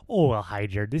Oh, well, hi,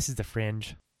 Jared. This is the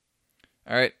Fringe.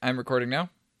 All right, I'm recording now.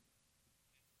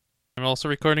 I'm also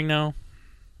recording now.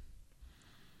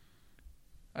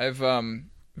 I've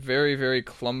very, very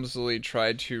clumsily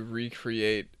tried to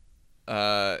recreate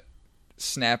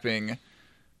snapping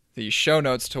the show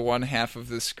notes to one half of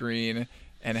the screen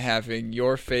and having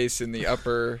your face in the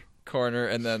upper corner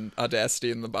and then Audacity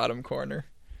in the bottom corner.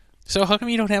 So how come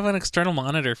you don't have an external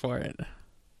monitor for it?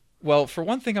 Well, for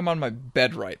one thing, I'm on my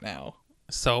bed right now.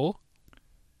 So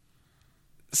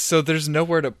there's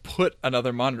nowhere to put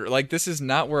another monitor. Like, this is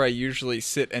not where I usually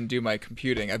sit and do my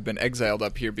computing. I've been exiled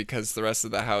up here because the rest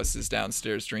of the house is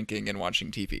downstairs drinking and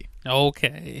watching TV.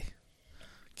 Okay.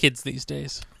 Kids these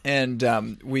days. And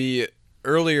we,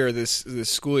 earlier this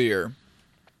school year,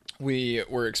 we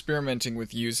were experimenting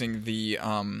with using the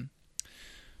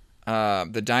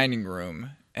dining room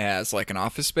as, like, an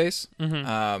office space.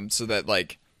 Mm-hmm. So that,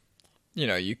 like, you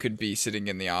know, you could be sitting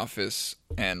in the office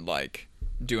and, like,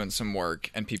 doing some work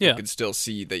and people could still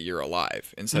see that you're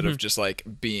alive instead of just, like,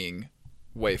 being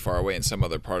way far away in some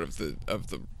other part of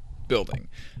the building.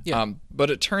 Yeah. But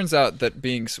it turns out that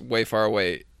being way far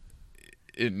away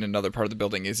in another part of the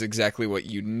building is exactly what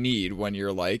you need when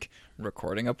you're, like,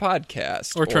 recording a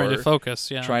podcast. Or trying to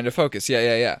focus, yeah. Trying to focus,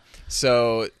 yeah.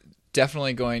 So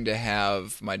definitely going to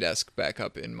have my desk back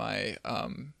up in my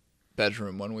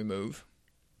bedroom when we move.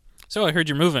 So I heard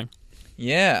you're moving.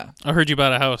 Yeah. I heard you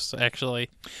bought a house, actually.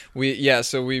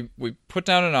 So we put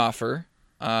down an offer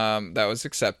that was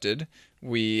accepted.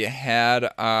 We had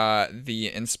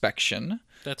the inspection.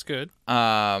 That's good.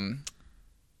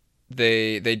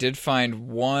 They did find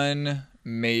one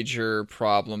major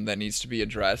problem that needs to be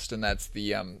addressed, and that's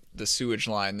the sewage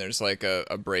line. There's like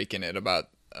a break in it about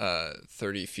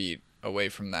 30 feet away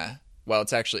from that. Well,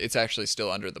 it's actually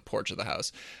still under the porch of the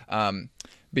house.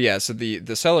 But yeah, so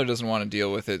the seller doesn't want to deal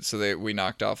with it, so we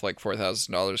knocked off like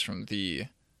 $4,000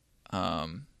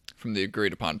 from the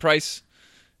agreed upon price.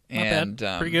 Not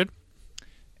bad. Pretty good.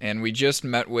 And we just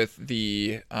met with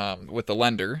the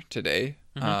lender today.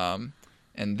 Mm-hmm.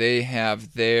 And they have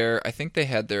I think they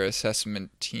had their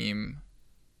assessment team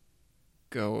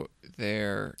go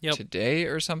there today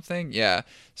or something. Yeah.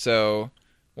 So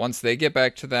once they get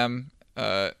back to them,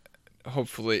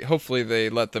 hopefully they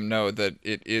let them know that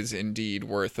it is indeed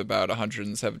worth about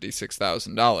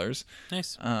 $176,000.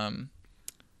 Nice.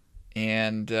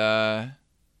 And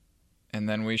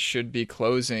then we should be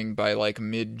closing by like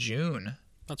mid-June.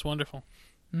 That's wonderful.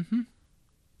 Mm-hmm.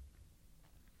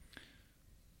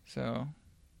 So,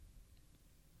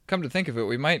 come to think of it,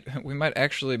 we might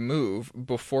actually move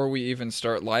before we even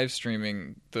start live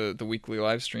streaming the weekly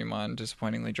live stream on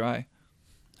Disappointingly Dry.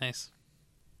 Nice.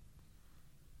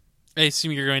 I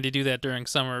assume you're going to do that during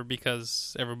summer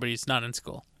because everybody's not in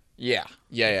school. Yeah.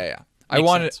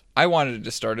 Makes I wanted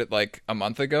to start it like a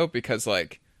month ago because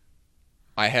like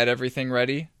I had everything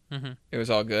ready. Mm-hmm. It was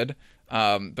all good.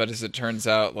 But as it turns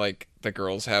out, like the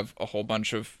girls have a whole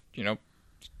bunch of, you know,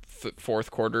 fourth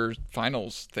quarter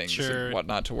finals things and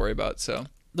whatnot to worry about. So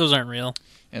those aren't real.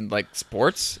 And like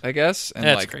sports, I guess. And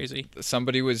that's like crazy.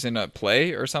 Somebody was in a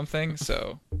play or something.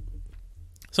 So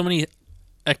many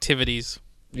activities.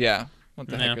 Yeah. What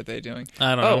the heck are they doing?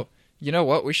 I don't know. Oh, you know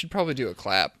what? We should probably do a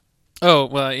clap. Oh,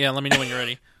 well, yeah, let me know when you're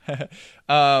ready.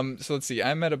 So let's see.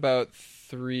 I'm at about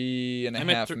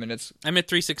 3.5 minutes. I'm at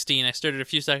 3:16. I started a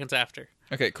few seconds after.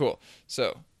 Okay, cool.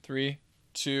 So 3,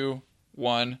 2,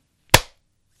 1.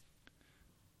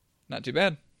 Not too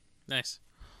bad. Nice.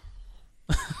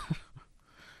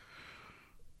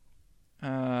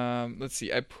 Let's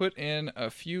see. I put in a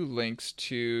few links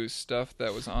to stuff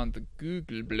that was on the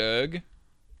Google blog.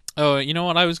 Oh, you know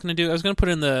what I was going to do? I was going to put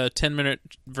in the 10-minute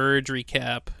Verge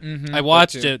recap. Mm-hmm, I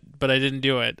watched it, but I didn't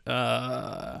do it.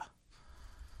 I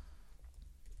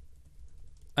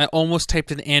almost typed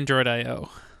in Android I.O.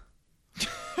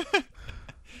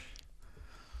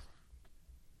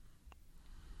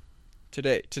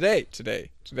 Today.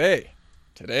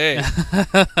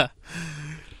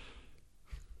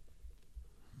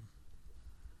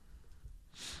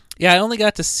 Yeah, I only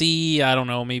got to see, I don't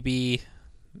know, maybe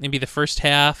the first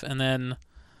half, and then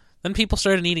people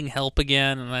started needing help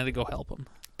again, and I had to go help them.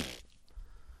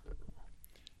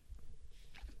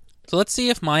 So let's see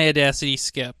if my Audacity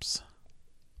skips.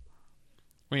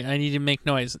 Wait, I need to make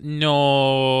noise. Noise.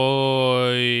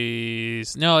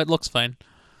 No, it looks fine.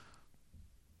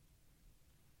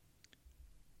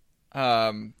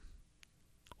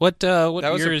 What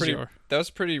year is your? That was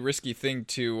a pretty risky thing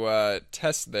to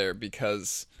test there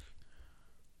because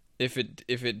if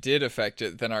it did affect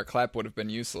it, then our clap would have been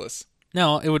useless.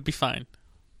 No, it would be fine.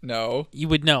 No. You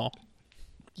would know.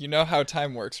 You know how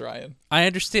time works, Ryan. I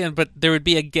understand, but there would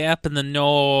be a gap in the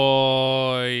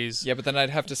noise. Yeah, but then I'd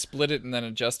have to split it and then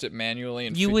adjust it manually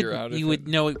and figure out if you would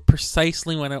know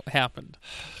precisely when it happened.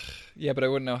 Yeah, but I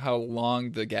wouldn't know how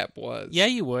long the gap was. Yeah,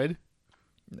 you would.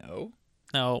 No.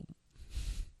 No.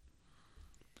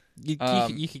 You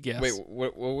could guess. Wait,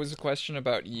 what was the question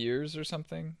about years or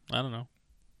something? I don't know.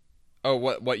 Oh,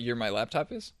 what year my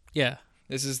laptop is? Yeah.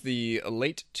 This is the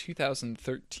late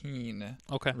 2013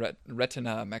 Okay.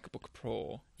 Retina MacBook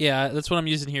Pro. Yeah, that's what I'm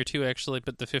using here too, actually,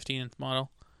 but the 15th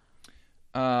model.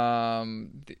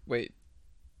 Wait.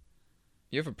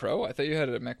 You have a Pro? I thought you had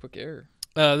a MacBook Air.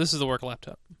 This is the work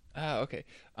laptop. Ah, okay.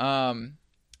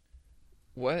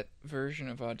 What version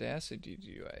of Audacity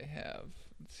do I have?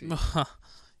 Let's see.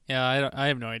 Yeah, I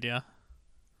have no idea.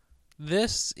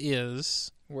 This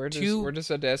is Where does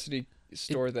Audacity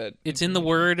store that? It's in the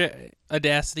word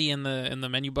Audacity in the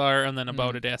menu bar and then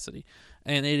about Audacity.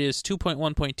 And it is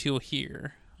 2.1.2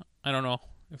 here. I don't know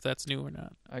if that's new or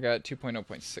not. I got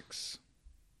 2.0.6.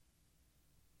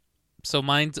 So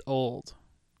mine's old.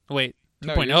 Wait,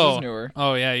 2.0. No, yours is newer.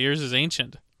 Oh yeah, yours is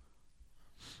ancient.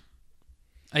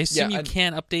 I assume you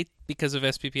can't update because of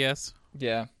SPPS.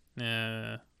 Yeah.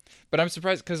 But I'm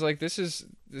surprised because like this is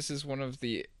one of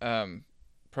the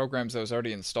programs that was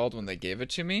already installed when they gave it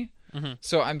to me. Mm-hmm.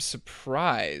 So I'm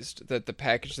surprised that the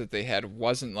package that they had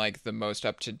wasn't like the most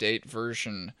up to date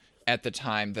version at the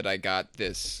time that I got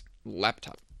this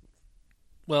laptop.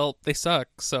 Well, they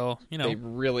suck, so you know they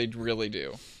really, really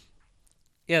do.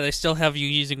 Yeah, they still have you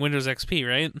using Windows XP,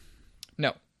 right?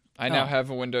 No, I now have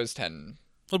a Windows 10.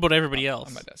 What about everybody else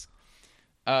on my desk?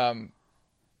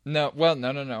 No.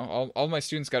 All my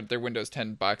students got their Windows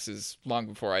 10 boxes long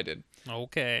before I did.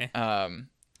 Okay.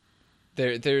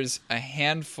 There's a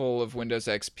handful of Windows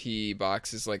XP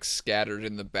boxes like scattered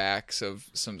in the backs of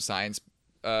some science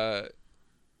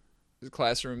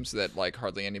classrooms that like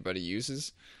hardly anybody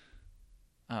uses.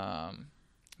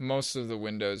 Most of the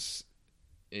Windows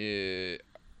in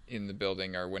the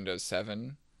building are Windows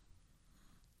 7.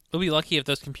 We'll be lucky if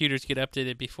those computers get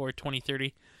updated before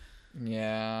 2030.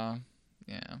 Yeah.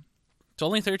 It's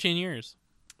only 13 years.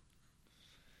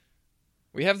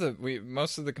 We have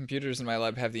most of the computers in my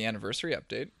lab have the anniversary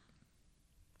update.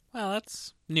 Well,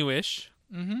 that's newish.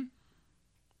 Mm-hmm.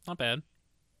 Not bad.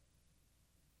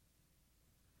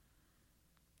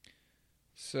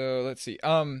 So let's see.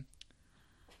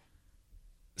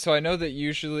 So I know that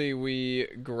usually we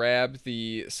grab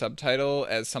the subtitle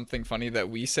as something funny that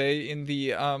we say in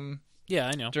the yeah,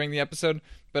 I know, during the episode,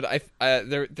 but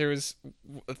there was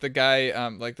the guy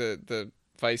like the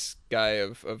vice guy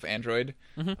of Android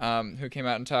who came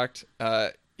out and talked.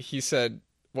 He said,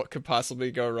 "What could possibly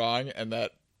go wrong?" and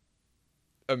that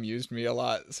amused me a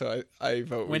lot. So I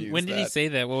vote we use when did that. he say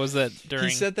that? What was that during?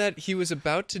 He said that he was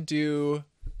about to do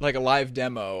like a live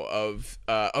demo of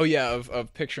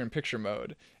picture-in-picture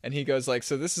mode, and he goes like,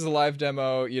 so this is a live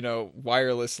demo,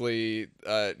 wirelessly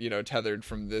tethered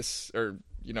from this, or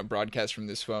broadcast from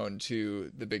this phone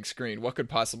to the big screen. What could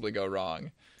possibly go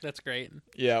wrong? That's great.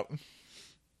 Yeah.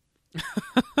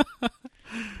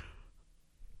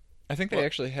 I think they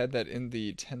actually had that in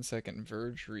the 10-second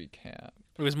Verge recap.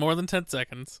 It was more than 10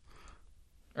 seconds.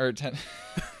 Or 10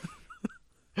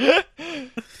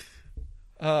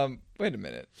 wait a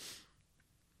minute.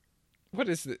 What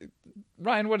is this?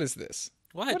 Ryan, what is this?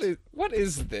 What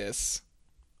is this?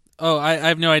 Oh, I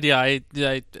have no idea.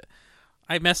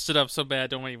 I messed it up so bad.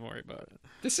 Don't even worry about it.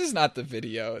 This is not the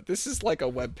video. This is like a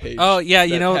web page. Oh yeah,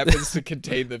 that happens to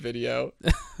contain the video.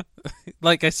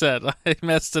 Like I said, I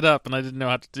messed it up and I didn't know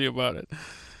what to do about it.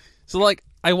 So like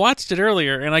I watched it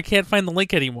earlier and I can't find the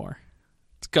link anymore.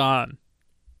 It's gone.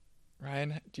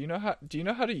 Ryan, do you know how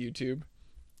to YouTube?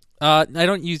 I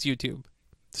don't use YouTube.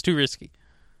 It's too risky.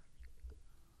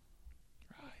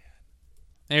 Ryan.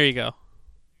 There you go.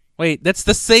 Wait, that's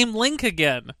the same link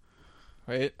again.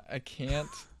 Wait, I can't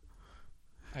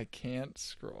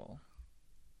scroll.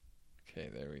 Okay,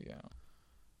 there we go.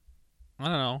 I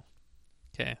don't know.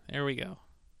 Okay, there we go.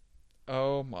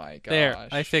 Oh my gosh. There,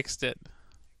 I fixed it.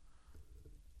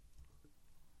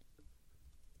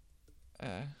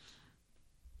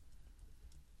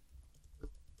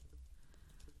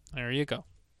 There you go.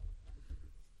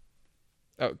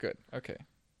 Oh, good. Okay.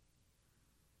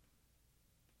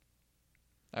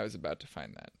 I was about to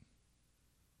find that.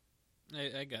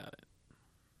 I got it.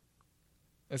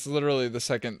 It's literally the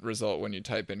second result when you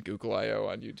type in Google I/O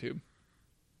on YouTube.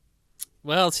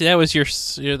 Well, see, that was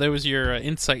your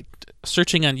insight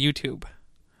searching on YouTube.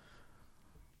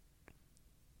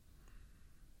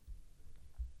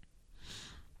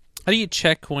 How do you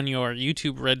check when your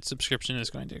YouTube Red subscription is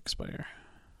going to expire?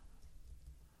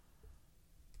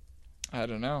 I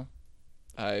don't know.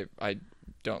 I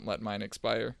don't let mine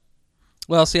expire.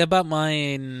 Well, see, I bought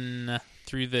mine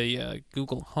through the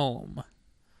Google Home.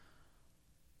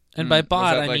 And by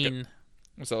bought, I mean...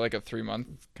 Was that like a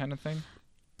 3-month kind of thing?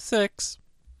 6.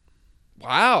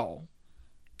 Wow.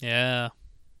 Yeah.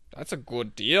 That's a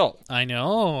good deal. I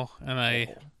know. And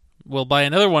I will buy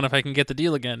another one if I can get the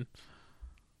deal again.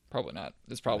 Probably not.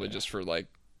 It's probably just for, like,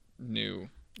 new...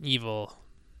 Evil.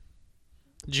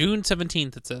 June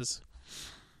 17th, it says.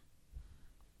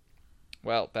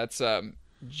 Well, that's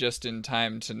just in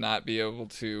time to not be able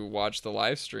to watch the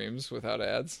live streams without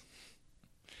ads.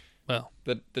 Well.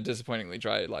 The disappointingly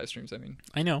dry live streams, I mean.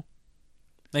 I know.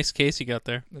 Nice case you got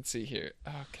there. Let's see here.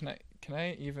 Can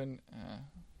I even...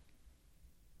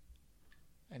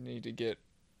 I need to get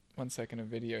 1 second of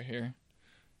video here.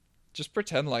 Just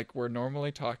pretend like we're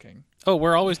normally talking. Oh,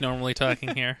 we're always normally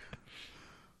talking here.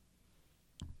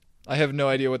 I have no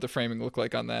idea what the framing looked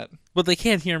like on that. But they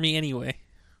can't hear me anyway.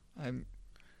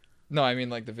 No, I mean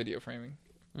like the video framing.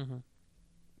 Mm-hmm.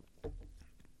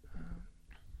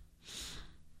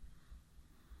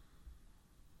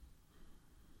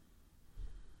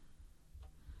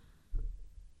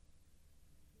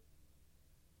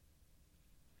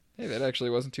 Hey, that actually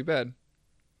wasn't too bad.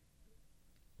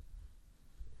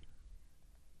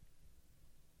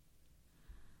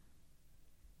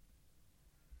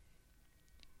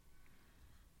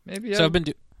 Maybe so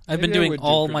I've been doing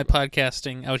all my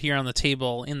podcasting out here on the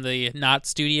table in the not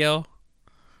studio.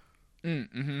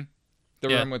 Mm-hmm. The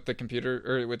room with the computer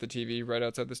or with the TV right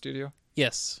outside the studio?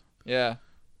 Yes. Yeah.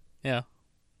 Yeah.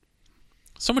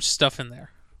 So much stuff in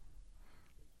there.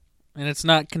 And it's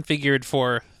not configured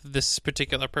for this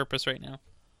particular purpose right now.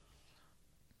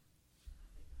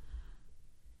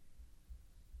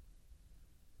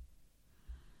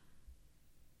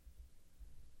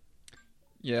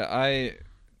 Yeah,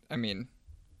 I mean,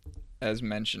 as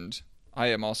mentioned, I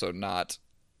am also not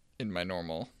in my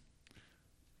normal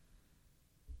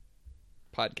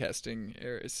podcasting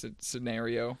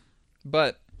scenario,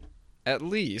 but at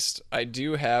least I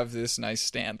do have this nice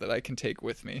stand that I can take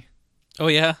with me. Oh,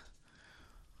 yeah?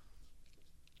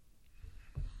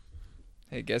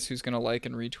 Hey, guess who's gonna like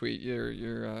and retweet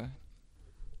your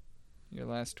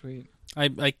last tweet?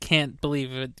 I can't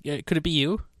believe it. Could it be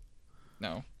you?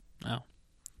 No. No.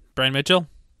 Brian Mitchell?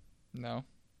 No.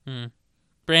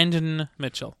 Brandon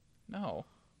Mitchell. No.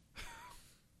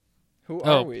 Who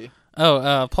are we?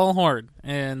 Oh, Paul Horn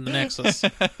and the Nexus.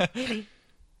 Let's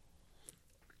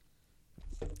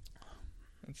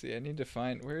see, I need to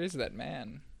find... Where is that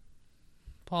man?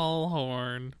 Paul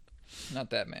Horn. Not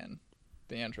that man.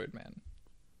 The android man.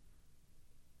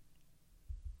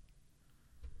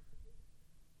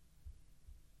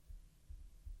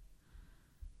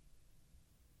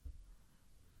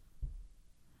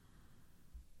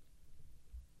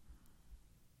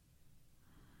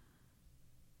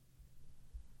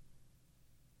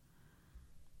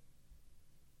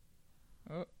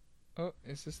 Oh,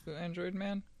 is this the Android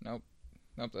man? Nope.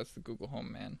 Nope, that's the Google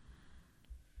Home man.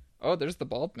 Oh, there's the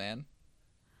bald man.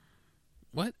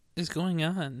 What is going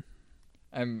on?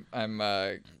 I'm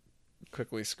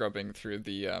quickly scrubbing through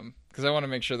the because I want to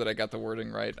make sure that I got the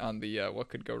wording right on the what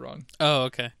could go wrong. Oh,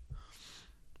 okay.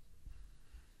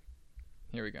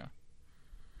 Here we go.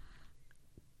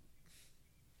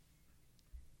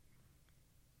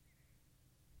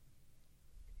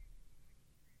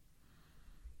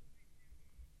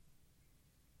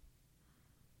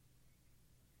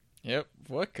 Yep,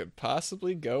 what could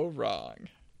possibly go wrong?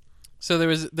 So there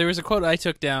was a quote I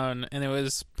took down, and it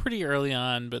was pretty early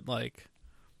on, but like,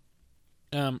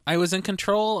 I was in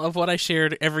control of what I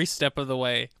shared every step of the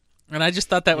way, and I just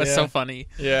thought that was so funny.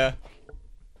 Yeah.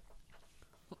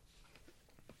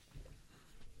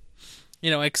 You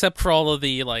know, except for all of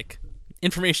the like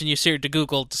information you shared to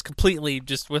Google,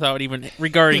 just without even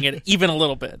regarding it even a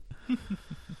little bit.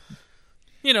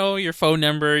 You know, your phone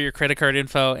number, your credit card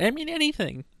info. I mean,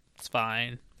 anything. It's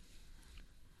fine.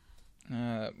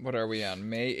 What are we on?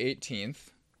 May 18th,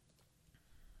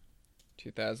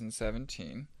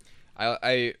 2017.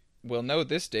 I will know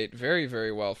this date very,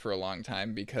 very well for a long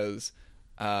time because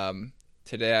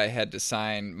today I had to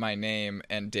sign my name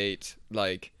and date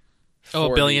like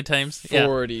 40, a billion times.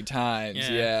 40 times.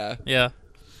 Yeah.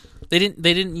 They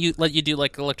didn't let you do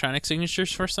like electronic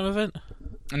signatures for some of it?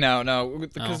 No,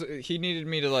 because he needed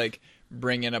me to like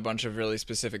bring in a bunch of really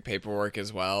specific paperwork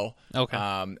as well. Okay.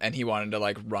 And he wanted to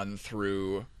like run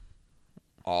through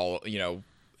all, you know,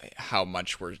 how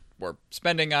much we're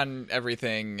spending on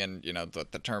everything and, you know,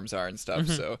 what the terms are and stuff.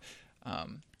 Mm-hmm. So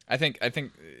I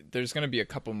think there's going to be a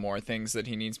couple more things that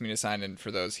he needs me to sign, and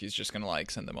for those he's just going to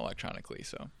like send them electronically.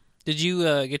 So Did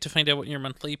you get to find out what your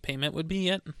monthly payment would be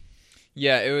yet?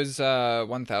 Yeah, it was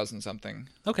 1,000 something.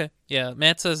 Okay. Yeah,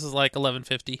 Matt says it's like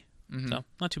 $11.50, so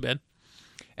not too bad.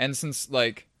 And since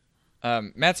like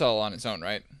Matt's all on his own,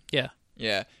 right? Yeah.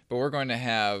 Yeah, but we're going to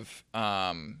have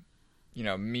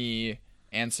me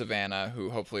and Savannah, who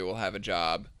hopefully will have a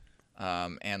job,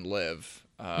 and Liv.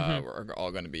 We're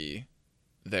all going to be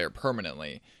there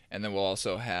permanently, and then we'll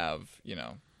also have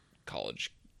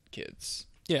college kids.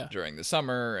 Yeah. During the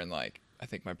summer, and like I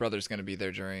think my brother's going to be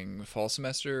there during fall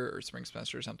semester or spring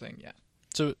semester or something. Yeah.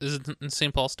 So is it in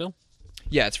St. Paul still?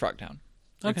 Yeah, it's Frogtown.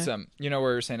 Okay. It's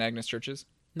where St. Agnes Church is?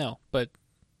 No, but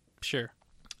sure.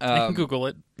 I can Google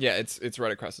it. Yeah, it's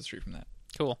right across the street from that.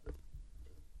 Cool.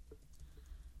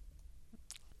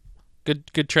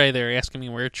 Good try there, asking me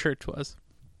where church was.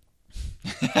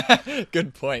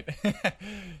 Good point.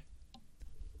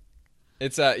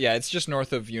 It's just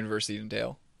north of University and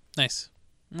Dale. Nice.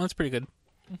 Well, that's pretty good.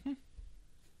 Mm-hmm.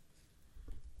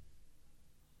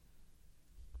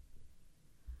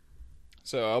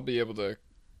 So I'll be able to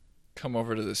come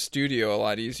over to the studio a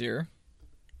lot easier.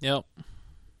 Yep.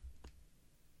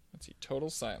 Let's see, total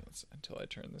silence until I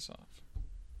turn this off.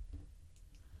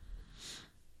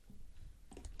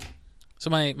 So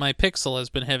my Pixel has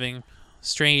been having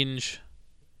strange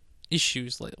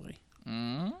issues lately.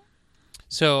 Mm-hmm.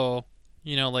 So,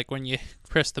 like when you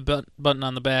press the button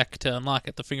on the back to unlock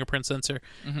it, the fingerprint sensor,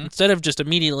 instead of just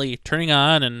immediately turning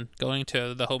on and going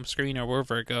to the home screen or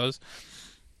wherever it goes,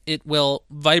 it will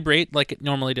vibrate like it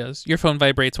normally does. Your phone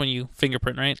vibrates when you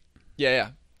fingerprint, right?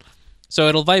 Yeah. So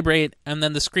it'll vibrate, and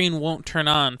then the screen won't turn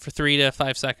on for 3 to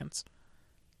 5 seconds.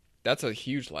 That's a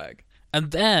huge lag.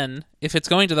 And then, if it's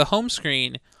going to the home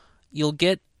screen, you'll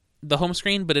get the home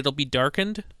screen, but it'll be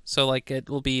darkened. So, like, it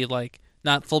will be, like,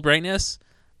 not full brightness.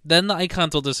 Then the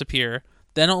icons will disappear.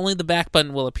 Then only the back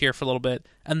button will appear for a little bit.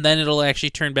 And then it'll actually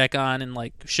turn back on and,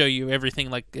 like, show you everything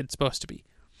like it's supposed to be.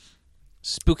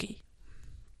 Spooky.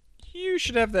 You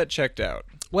should have that checked out.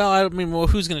 Well,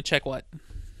 who's going to check what?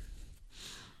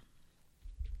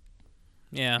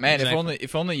 Yeah. Man, exactly.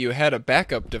 if only you had a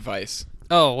backup device.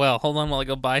 Oh, well, hold on while I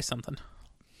go buy something.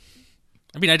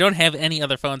 I don't have any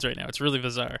other phones right now. It's really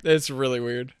bizarre. It's really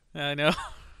weird. I know.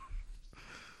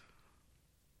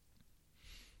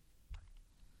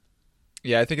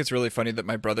 Yeah, I think it's really funny that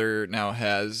my brother now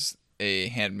has a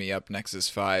hand-me-up Nexus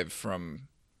 5 from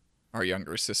our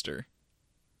younger sister.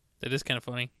 That is kind of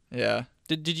funny. Yeah.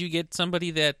 Did you get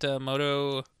somebody that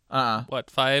Moto?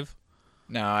 5?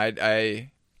 No,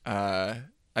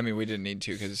 we didn't need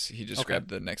to because he just grabbed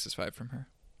the Nexus 5 from her.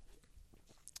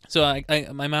 So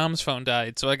my mom's phone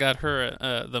died, so I got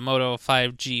her the Moto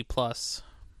 5G Plus.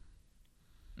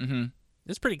 Mm-hmm.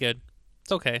 It's pretty good.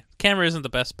 It's okay. Camera isn't the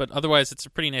best, but otherwise it's a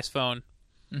pretty nice phone.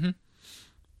 Mm-hmm.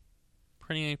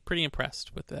 Pretty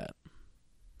impressed with that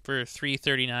for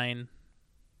 $339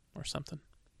 or something.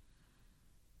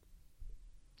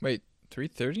 Wait,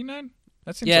 $339?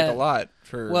 That seems like a lot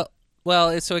for.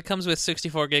 Well, so it comes with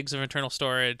 64 gigs of internal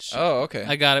storage. Oh, okay.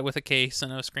 I got it with a case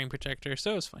and a screen protector,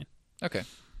 so it was fine. Okay.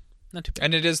 Not too bad.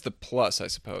 And it is the Plus, I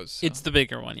suppose. So. It's the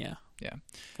bigger one, yeah. Yeah.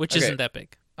 Which isn't that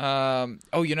big.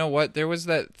 You know what? There was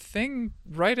that thing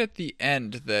right at the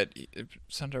end that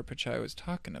Sundar Pichai was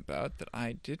talking about that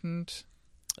I didn't.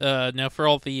 Now, for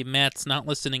all the Matts not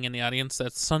listening in the audience,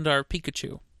 that's Sundar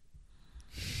Pikachu.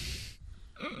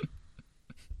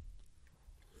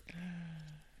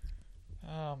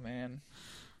 Oh, man.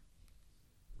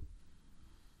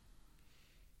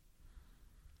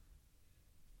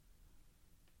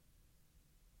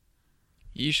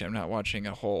 Yeesh, I'm not watching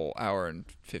a whole hour and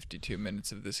 52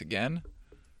 minutes of this again.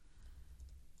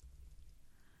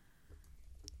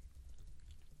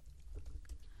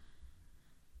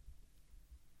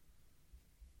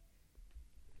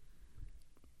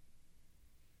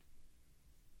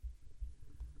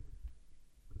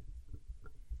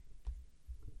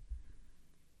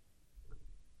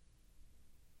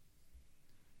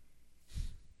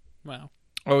 Wow.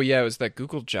 Oh, yeah, it was that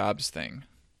Google Jobs thing.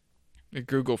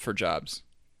 Google for Jobs.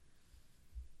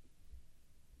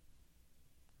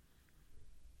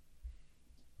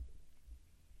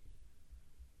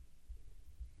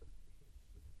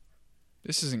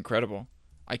 This is incredible.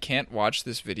 I can't watch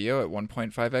this video at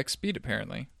 1.5x speed,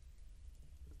 apparently.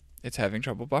 It's having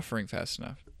trouble buffering fast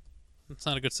enough. That's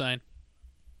not a good sign.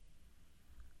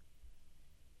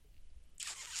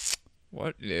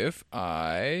 What if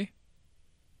I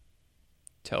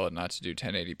tell it not to do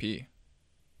 1080p?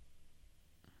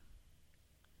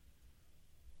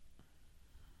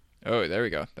 Oh, there we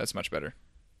go. That's much better.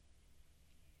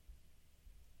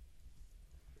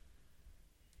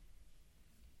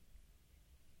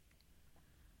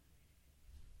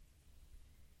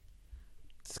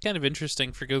 kind of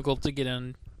interesting for Google to get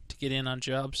in on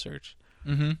job search.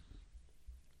 Mm-hmm.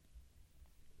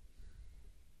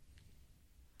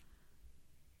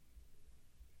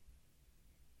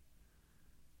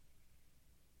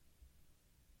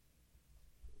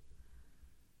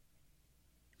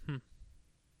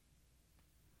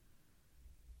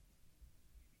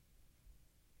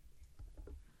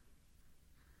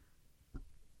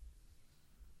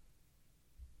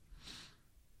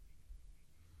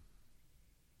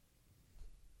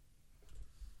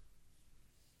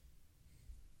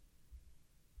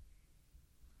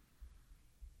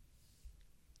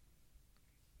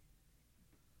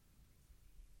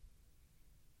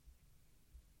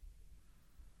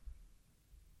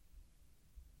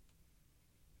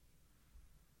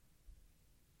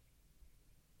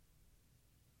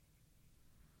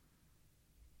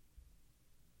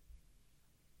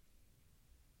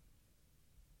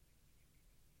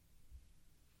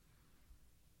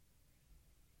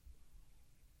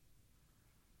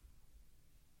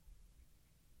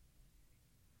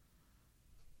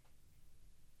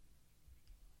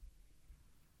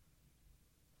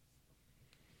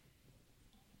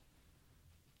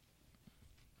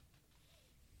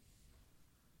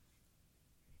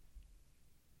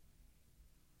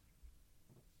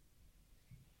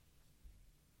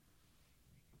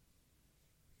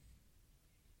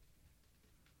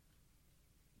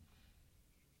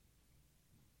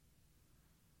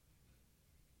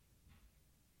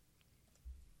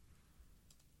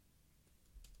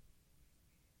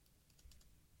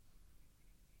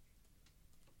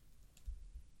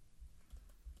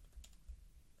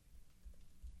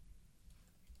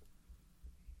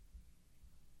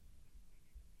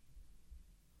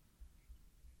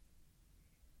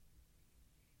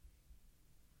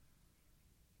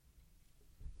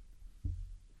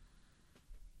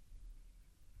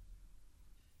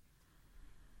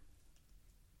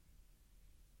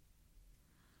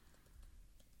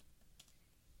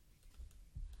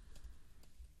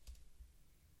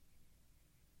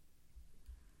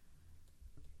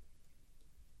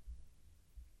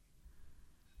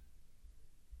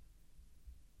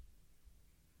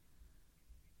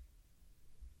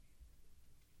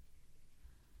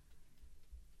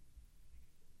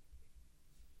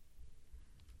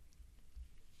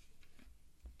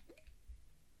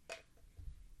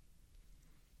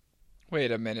 Wait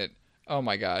a minute. Oh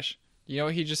my gosh. You know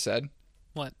what he just said?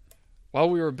 What? While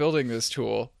we were building this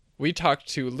tool, we talked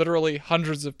to literally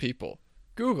hundreds of people.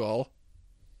 Google?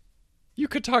 You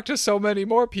could talk to so many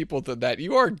more people than that.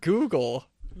 You are Google.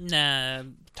 Nah,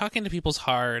 talking to people's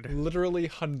hard. Literally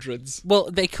hundreds.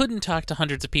 Well, they couldn't talk to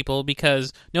hundreds of people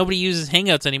because nobody uses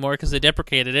Hangouts anymore because they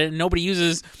deprecated it, and nobody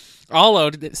uses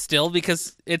Allo still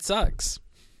because it sucks.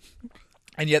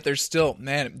 And yet there's still,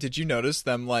 man, did you notice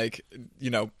them, like, you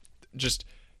know, just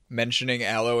mentioning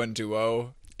Allo and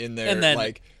Duo in there, and then,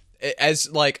 like,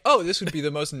 as, like, oh, this would be the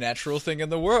most natural thing in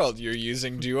the world. You're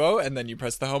using Duo, and then you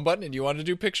press the home button, and you want to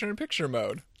do picture-in-picture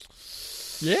mode.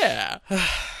 Yeah.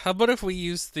 How about if we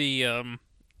use the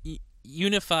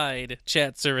unified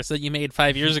chat service that you made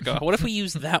 5 years ago? What if we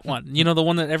use that one? You know, the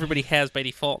one that everybody has by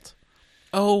default.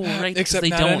 Oh, right. Except they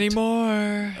not don't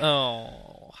anymore.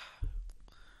 Oh,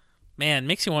 man,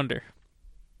 makes you wonder.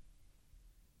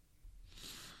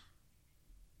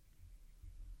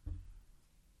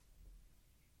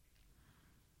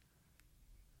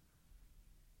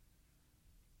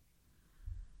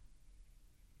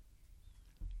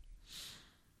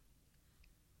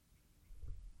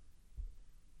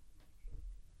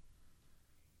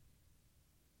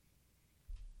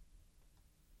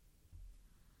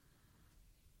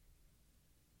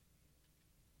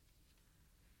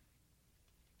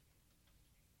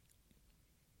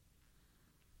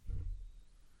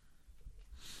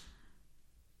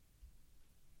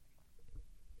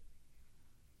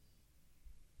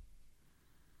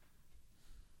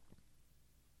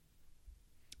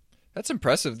 That's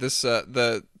impressive. This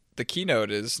the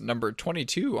keynote is number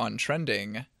 22 on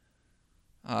trending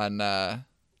on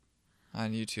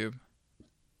YouTube.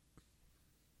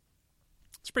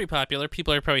 It's pretty popular.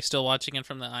 People are probably still watching it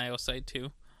from the IO side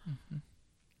too. Mm-hmm.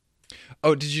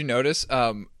 Oh, did you notice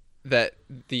that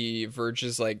the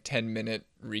Verge's like 10-minute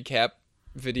recap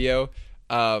video,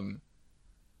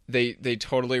 they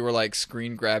totally were like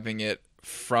screen grabbing it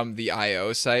from the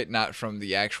IO site, not from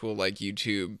the actual like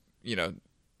YouTube, you know,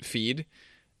 feed,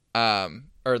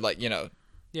 or like, you know,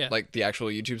 yeah, like the actual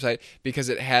YouTube site, because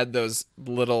it had those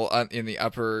little in the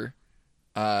upper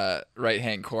right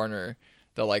hand corner,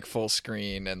 the like full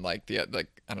screen and like the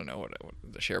like, I don't know what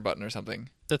the share button or something.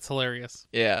 That's hilarious.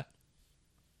 Yeah,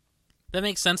 that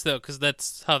makes sense though, because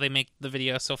that's how they make the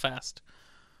video so fast.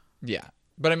 Yeah.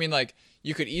 But I mean, like,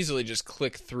 you could easily just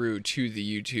click through to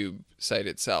the YouTube site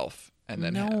itself and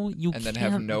then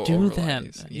have no do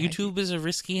overlays. that. Yeah, YouTube is a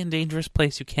risky and dangerous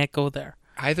place. You can't go there.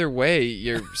 Either way,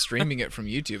 you're streaming it from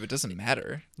YouTube. It doesn't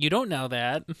matter. You don't know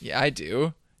that. Yeah, I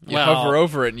do. You hover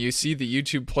over it and you see the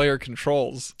YouTube player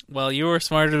controls. Well, you were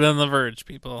smarter than The Verge,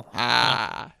 people.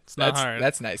 It's not hard.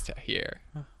 That's nice to hear.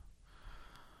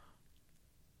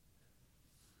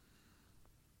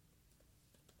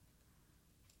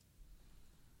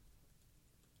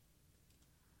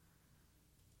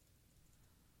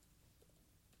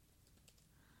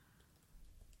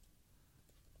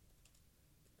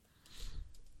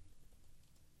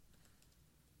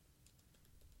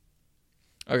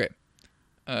 Okay.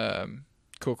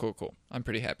 Cool. I'm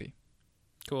pretty happy.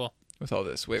 Cool. With all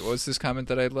this. Wait, what was this comment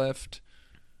that I left?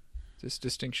 This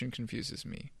distinction confuses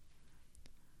me.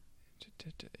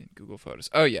 In Google Photos.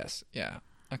 Oh, yes. Yeah.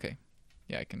 Okay.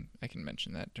 Yeah, I can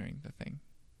mention that during the thing.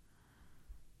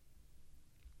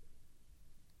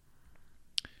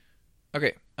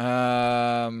 Okay.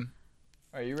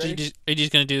 Are you ready? Are you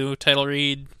just going to do title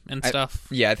read and stuff?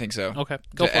 Yeah, I think so. Okay.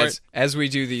 Go for it. As we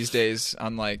do these days,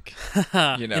 unlike,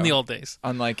 in the old days.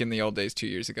 Unlike in the old days 2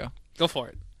 years ago. Go for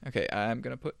it. Okay, I'm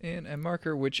going to put in a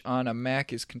marker, which on a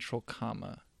Mac is Control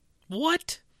Comma.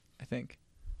 What? I think.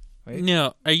 Wait.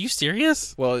 No, are you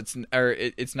serious? Well,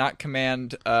 it's not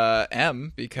Command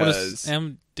M because what does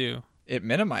M do? It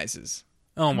minimizes.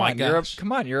 Oh my gosh!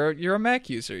 You're a Mac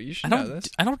user. You should know this.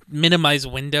 I don't minimize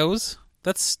Windows.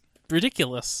 That's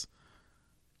ridiculous.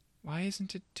 Why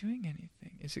isn't it doing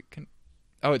anything? Is it?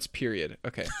 Oh, it's period.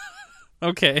 Okay.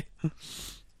 Okay.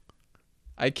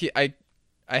 I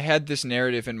had this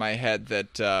narrative in my head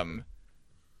that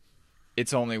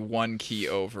it's only one key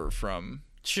over from.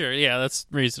 Sure, yeah, that's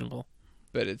reasonable.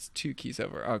 But it's 2 keys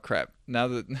over. Oh crap!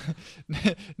 Now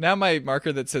my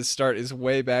marker that says start is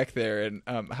way back there, and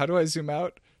how do I zoom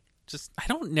out? I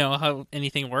don't know how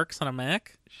anything works on a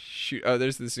Mac. Shoot! Oh,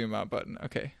 there's the zoom out button.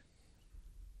 Okay.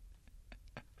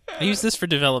 I use this for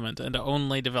development and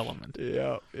only development.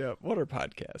 Yeah. What are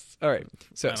podcasts? All right,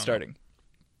 so starting.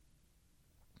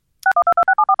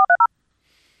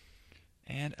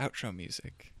 And outro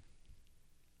music.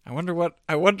 I wonder what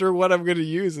I'm going to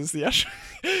use as the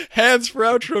hands for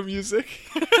outro music.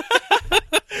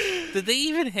 Did they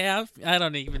even have? I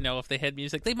don't even know if they had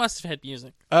music. They must have had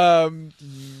music.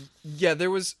 Yeah, there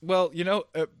was. Well,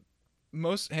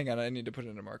 most. Hang on, I need to put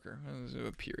in a marker.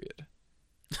 A period.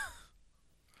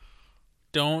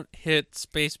 Don't hit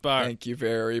spacebar. Thank you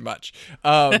very much.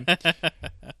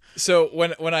 So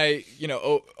when I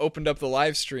opened up the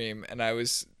live stream and I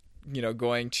was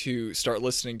going to start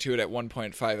listening to it at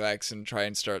 1.5x and try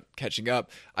and start catching up,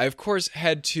 I of course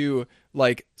had to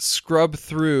scrub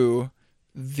through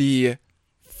the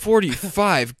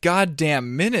 45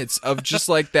 goddamn minutes of just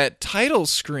that title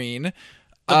screen. The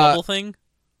bubble thing?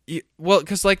 Well,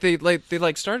 because they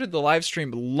started the live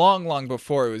stream long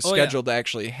before it was scheduled to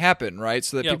actually happen, right?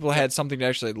 So that people had something to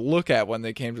actually look at when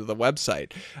they came to the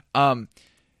website.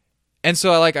 And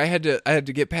so I had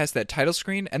to get past that title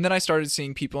screen, and then I started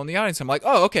seeing people in the audience. I'm like,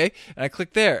 oh, okay, and I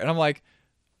clicked there, and I'm like,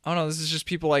 oh no, this is just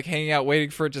people hanging out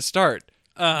waiting for it to start.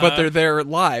 But they're there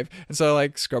live, and so I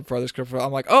scrub further.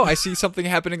 I'm like, oh, I see something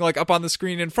happening up on the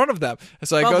screen in front of them, and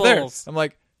so I go there. I'm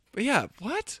like, but yeah,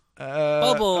 what?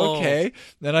 Bubbles. Okay.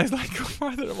 Then I go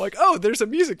farther. I'm like, oh, there's a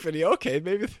music video. Okay,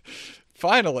 maybe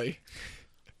finally.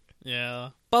 Yeah,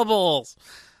 Bubbles.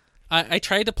 I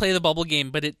tried to play the bubble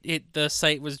game, but the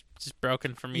site was just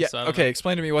broken for me. Yeah. So I don't okay. know.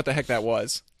 Explain to me what the heck that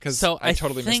was, because I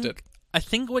totally missed it. I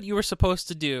think what you were supposed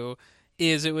to do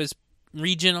is it was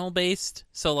regional based,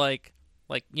 so like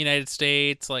United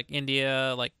States,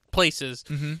 India, places.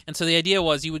 Mm-hmm. And so the idea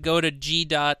was you would go to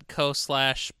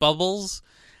g.co/bubbles,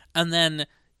 and then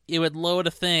it would load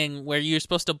a thing where you're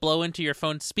supposed to blow into your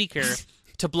phone speaker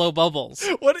to blow bubbles.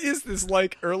 What is this,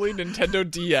 early Nintendo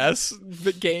DS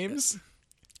games?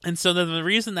 And so then the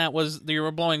reason that they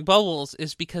were blowing bubbles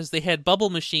is because they had bubble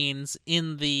machines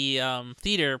in the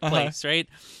theater place, right?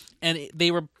 And they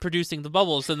were producing the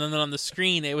bubbles, and then on the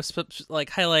screen it was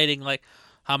highlighting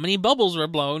how many bubbles were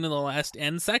blown in the last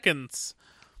N seconds.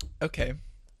 Okay.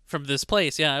 From this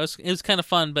place, yeah, it was kind of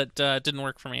fun, but it didn't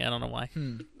work for me. I don't know why.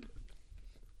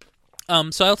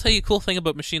 So I'll tell you a cool thing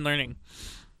about machine learning.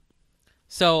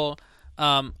 So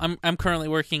I'm currently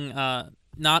working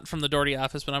not from the Doherty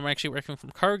office, but I'm actually working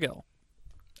from Cargill.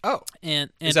 Oh,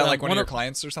 and is that one of your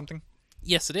clients or something?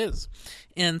 Yes, it is.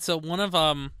 And so one of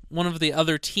the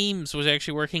other teams was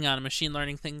actually working on a machine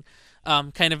learning thing,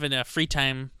 kind of in a free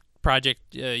time project.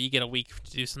 You get a week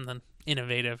to do something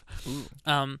innovative. Ooh.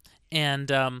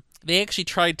 And they actually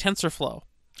tried TensorFlow.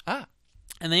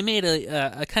 and they made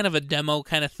a kind of a demo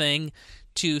kind of thing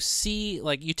to see,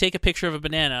 like, you take a picture of a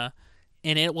banana,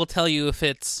 and it will tell you if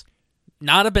it's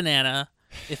not a banana,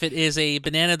 if it is a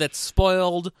banana that's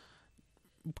spoiled,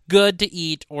 good to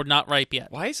eat, or not ripe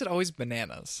yet. Why is it always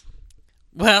bananas?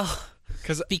 Well,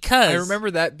 because I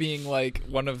remember that being like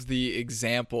one of the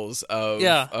examples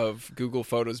of Google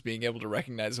Photos being able to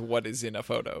recognize what is in a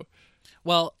photo.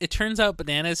 Well, it turns out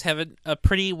bananas have a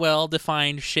pretty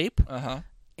well-defined shape, Uh-huh.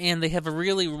 and they have a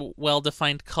really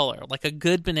well-defined color. Like, a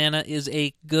good banana is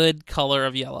a good color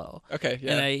of yellow. Okay,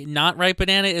 yeah. And a not ripe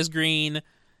banana is green,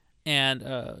 and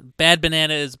a bad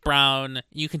banana is brown.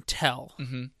 You can tell.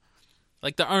 Mm-hmm.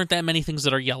 Like, there aren't that many things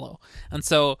that are yellow. And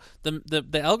so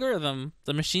the algorithm,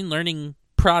 the machine learning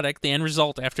product, the end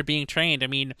result after being trained, I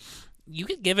mean, you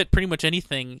could give it pretty much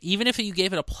anything. Even if you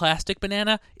gave it a plastic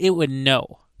banana, it would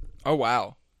know. Oh,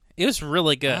 wow. It was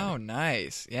really good. Oh,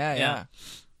 nice. Yeah.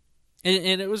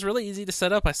 And it was really easy to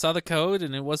set up. I saw the code,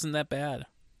 and it wasn't that bad.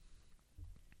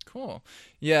 Cool.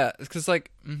 Yeah, because,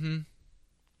 like,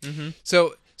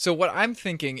 So what I'm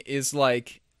thinking is,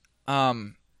 like,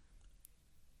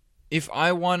 if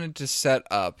I wanted to set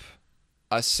up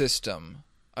a system,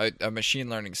 a machine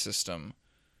learning system,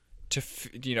 to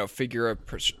figure a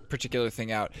particular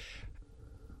thing out,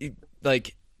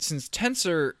 like, since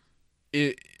Tensor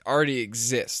already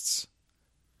exists,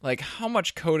 like, how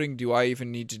much coding do I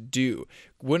even need to do?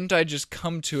 Wouldn't I just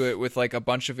come to it with, like, a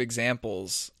bunch of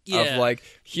examples of, like,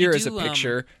 here is a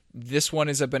picture, this one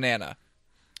is a banana.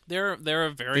 There are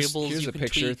variables Here's you a can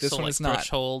picture, tweak, this so one like is not.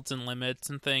 thresholds and limits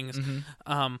and things.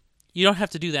 Mm-hmm. You don't have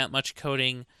to do that much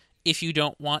coding if you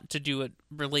don't want to do it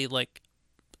really, like,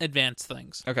 advanced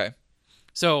things. Okay.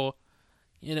 So,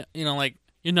 like,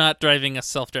 you're not driving a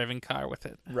self-driving car with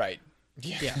it. Right.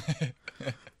 Yeah.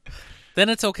 Then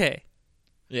it's okay.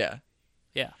 Yeah.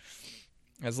 Yeah.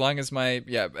 As long as my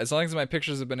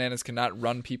pictures of bananas cannot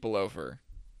run people over,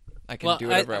 I can do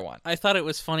whatever I want. I thought it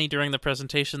was funny during the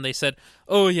presentation. They said,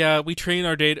 "Oh yeah, we train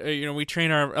our data. We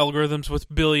train our algorithms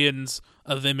with billions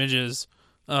of images.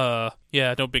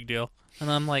 Yeah, no big deal."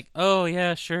 And I'm like, "Oh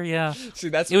yeah, sure, yeah." See,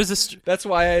 that's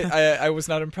why I was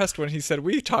not impressed when he said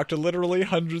we talked to literally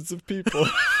hundreds of people.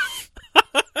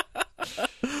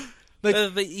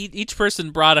 Like, each person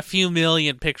brought a few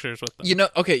million pictures with them.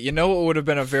 What would have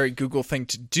been a very Google thing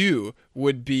to do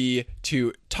would be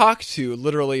to talk to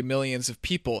literally millions of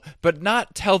people, but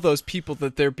not tell those people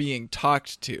that they're being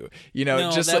talked to.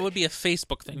 That would be a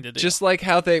Facebook thing to do. Just like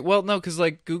how because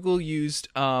like Google used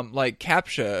like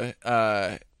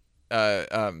CAPTCHA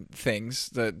things,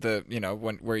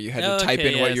 where you had to type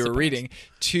in what you were reading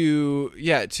to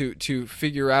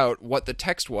figure out what the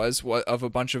text was of a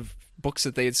bunch of books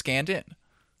that they had scanned in.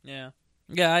 Yeah,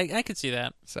 I could see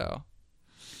that. So,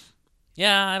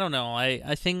 yeah, I don't know.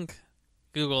 I think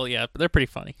Google, they're pretty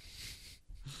funny.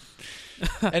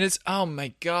 And it's, oh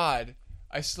my god,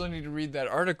 I still need to read that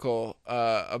article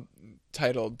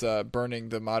titled "Burning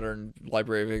the Modern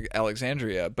Library of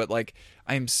Alexandria." But like,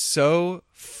 I'm so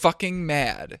fucking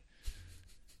mad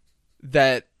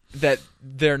that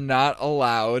they're not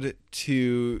allowed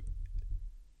to,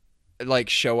 like,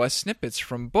 show us snippets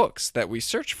from books that we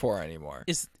search for anymore.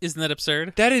 Isn't that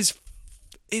absurd? That is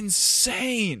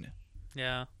insane.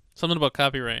 Yeah. Something about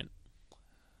copyright.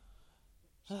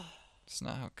 It's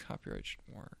not how copyright should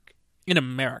work. In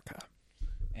America.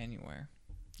 Anywhere.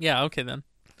 Yeah, okay then.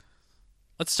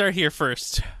 Let's start here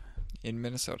first. In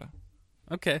Minnesota.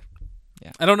 Okay.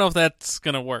 Yeah. I don't know if that's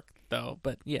going to work, though,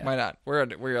 but yeah. Why not? We're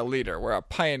a leader. We're a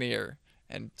pioneer.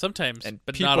 And sometimes,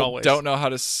 but people not always. Don't know how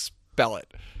to spell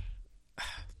it.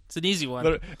 It's an easy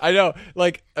one. I know.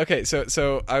 Like, okay,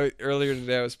 so earlier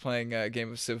today I was playing a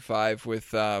game of Civ 5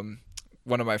 with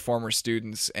one of my former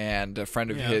students and a friend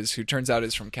of his who turns out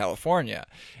is from California.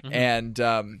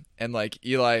 Mm-hmm. And like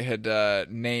Eli had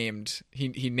named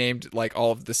like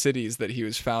all of the cities that he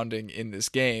was founding in this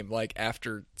game, like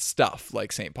after stuff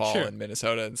like St. Paul and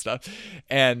Minnesota and stuff.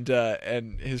 And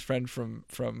his friend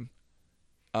from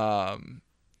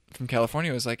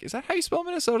California was like, "Is that how you spell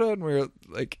Minnesota?" And we were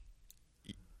like,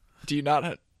 Do you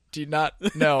not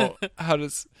know how to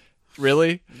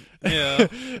really? Yeah.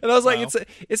 And I was like,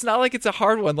 it's not like it's a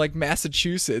hard one like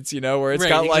Massachusetts, where it's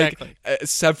got like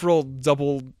several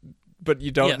double, but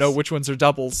you don't know which ones are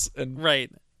doubles. And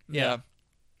right. Yeah.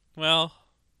 Well,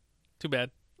 too bad.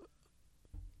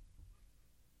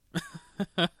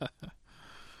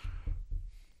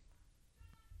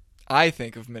 I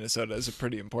think of Minnesota as a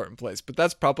pretty important place, but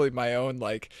that's probably my own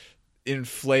like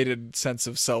inflated sense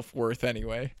of self-worth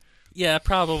anyway. Yeah, it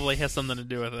probably has something to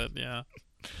do with it, yeah.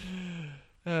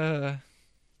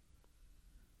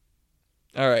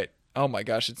 All right. Oh my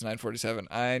gosh, it's 9:47.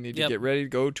 I need to Yep. get ready to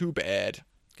go to bed.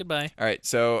 Goodbye. All right,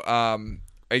 so are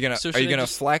you gonna So are should you I gonna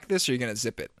just- flack this or are you gonna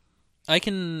zip it? I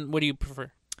can. What do you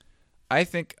prefer? I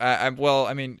think well,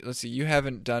 I mean, let's see. You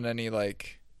haven't done any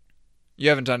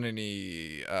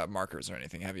markers or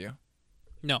anything, have you?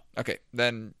 No. Okay,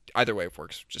 then either way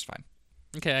works just fine.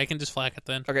 Okay, I can just flack it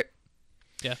then. Okay.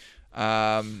 Yeah.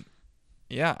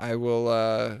 Yeah, I will.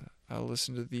 I'll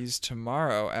listen to these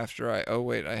tomorrow after I. Oh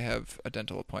wait, I have a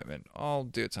dental appointment. I'll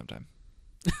do it sometime.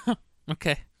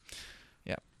 Okay.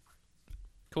 Yeah.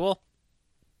 Cool.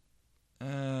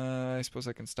 I suppose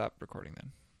I can stop recording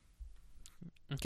then.